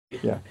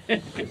Yeah.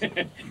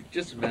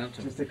 Just a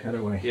mountain. Just a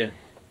cutaway. Yeah.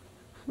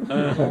 Oh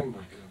my God.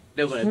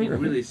 No, but I mean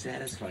really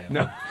satisfying.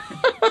 No.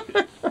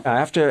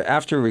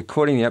 After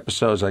recording the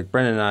episodes, like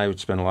Brendan and I would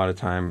spend a lot of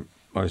time,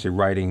 obviously,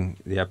 writing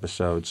the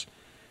episodes,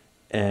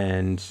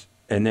 and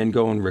then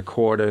go and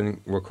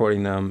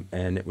recording them,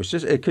 and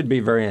it could be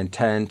very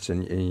intense,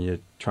 and you're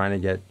trying to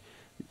get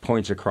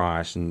points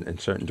across and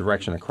certain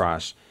direction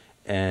across,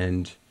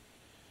 and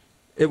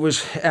it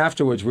was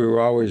afterwards we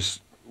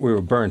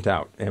were burnt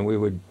out, and we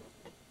would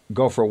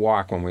go for a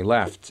walk when we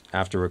left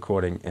after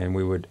recording, and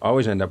we would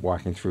always end up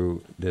walking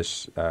through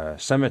this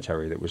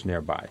cemetery that was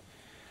nearby,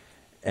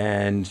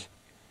 and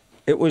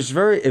it was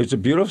a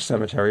beautiful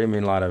cemetery. I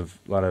mean, a lot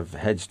of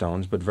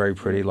headstones, but very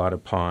pretty. A lot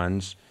of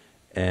ponds,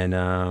 and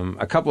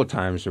a couple of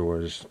times there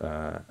was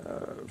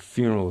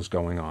funerals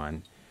going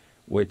on,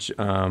 which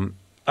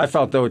I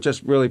felt though it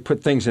just really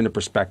put things into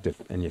perspective.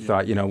 And you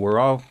thought, we're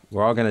all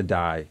going to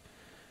die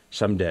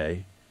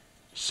someday,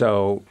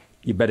 so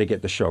you better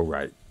get the show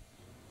right.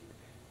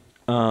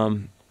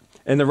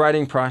 And the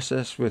writing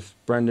process with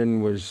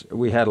Brendan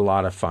we had a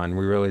lot of fun.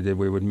 We really did.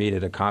 We would meet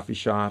at a coffee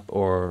shop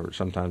or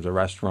sometimes a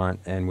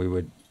restaurant, and we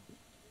would,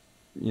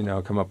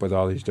 come up with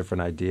all these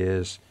different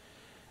ideas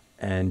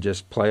and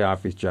just play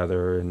off each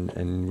other.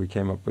 And we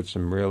came up with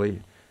some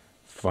really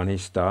funny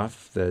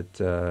stuff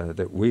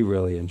that we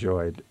really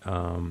enjoyed,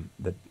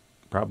 that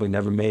probably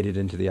never made it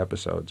into the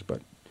episodes,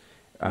 but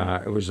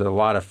it was a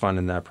lot of fun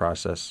in that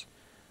process.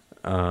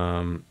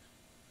 Probably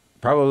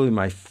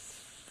my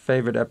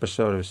favorite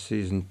episode of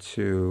season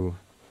 2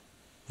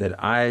 that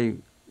I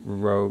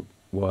wrote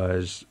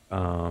was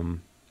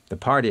the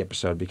party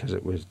episode, because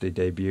it was the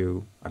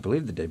debut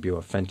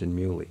of Fenton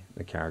Muley,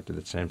 the character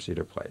that Sam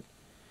Cedar played,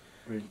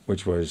 Right.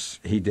 which was,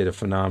 he did a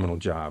phenomenal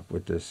job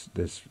with this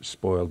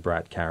spoiled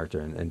brat character,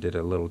 and did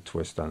a little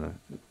twist on a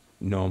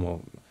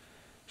normal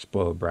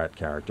spoiled brat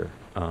character,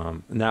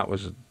 and that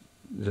was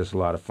just a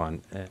lot of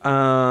fun.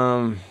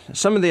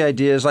 Some of the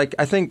ideas, like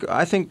I think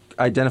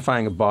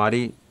identifying a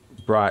body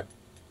brought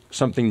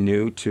something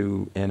new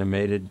to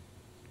animated,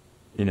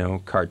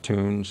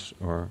 cartoons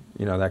or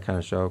that kind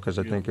of show, because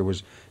I think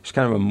it's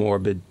kind of a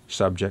morbid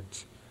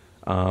subject,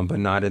 but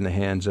not in the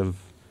hands of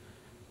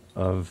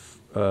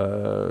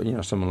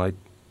someone like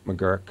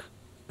McGurk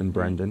and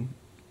Brendan,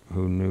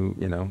 who knew,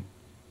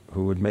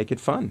 who would make it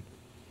fun.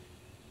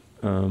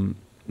 And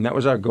that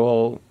was our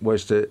goal,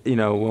 was to,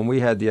 when we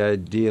had the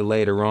idea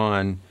later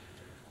on,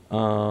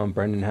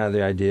 Brendan had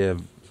the idea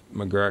of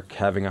McGurk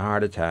having a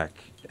heart attack,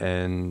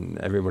 and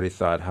everybody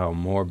thought how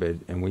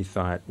morbid, and we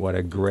thought what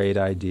a great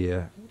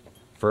idea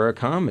for a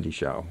comedy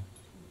show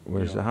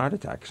was a heart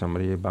attack,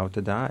 somebody about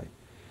to die.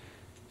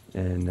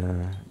 And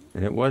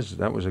that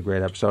was a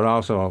great episode,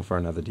 also for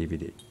another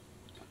DVD.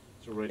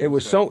 It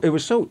was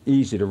so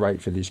easy to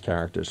write for these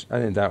characters. I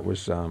think that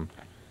was,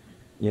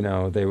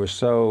 they were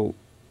so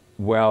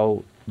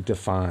well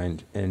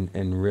defined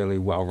and really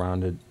well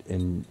rounded,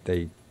 and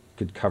they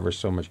could cover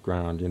so much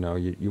ground.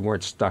 You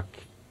weren't stuck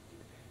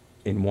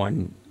in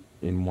one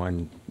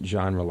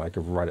genre, like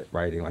of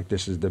writing. Like,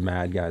 this is the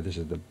mad guy, this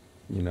is the,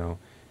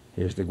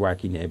 here's the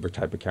wacky neighbor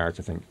type of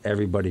character thing.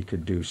 Everybody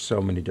could do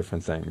so many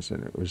different things,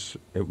 and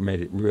it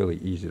made it really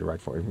easy to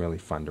write for and really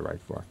fun to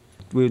write for.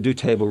 We would do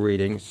table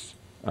readings.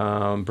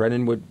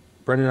 Brendan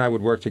and I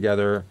would work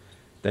together,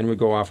 then we'd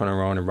go off on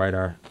our own and write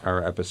our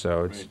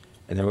episodes, right.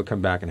 And then we'd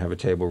come back and have a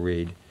table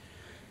read.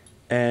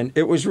 And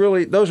those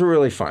were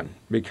really fun,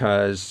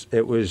 because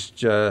it was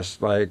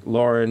just like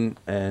Lauren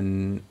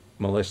and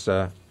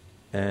Melissa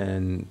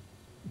and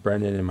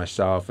Brendan and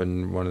myself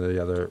and one of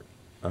the other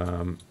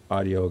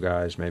audio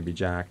guys, maybe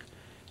Jack,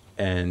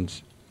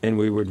 and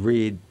we would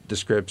read the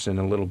scripts in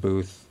a little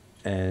booth,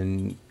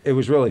 and it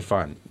was really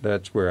fun.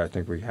 That's where I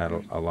think we had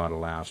a lot of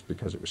laughs,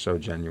 because it was so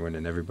genuine,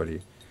 and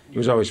everybody. It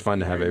was always fun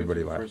to have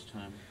everybody laugh. First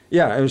time.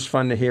 Yeah, it was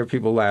fun to hear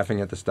people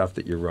laughing at the stuff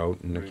that you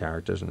wrote and the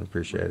characters, and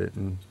appreciate it.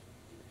 And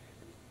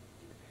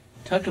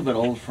talk about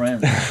old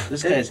friends.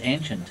 This guy's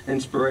ancient.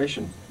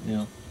 Inspiration.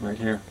 Yeah. Right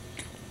here.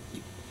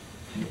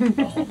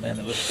 Oh man,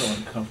 it was so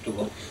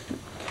uncomfortable.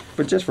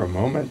 But just for a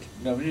moment.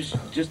 No,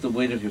 just the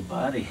weight of your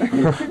body.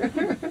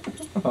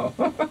 Oh.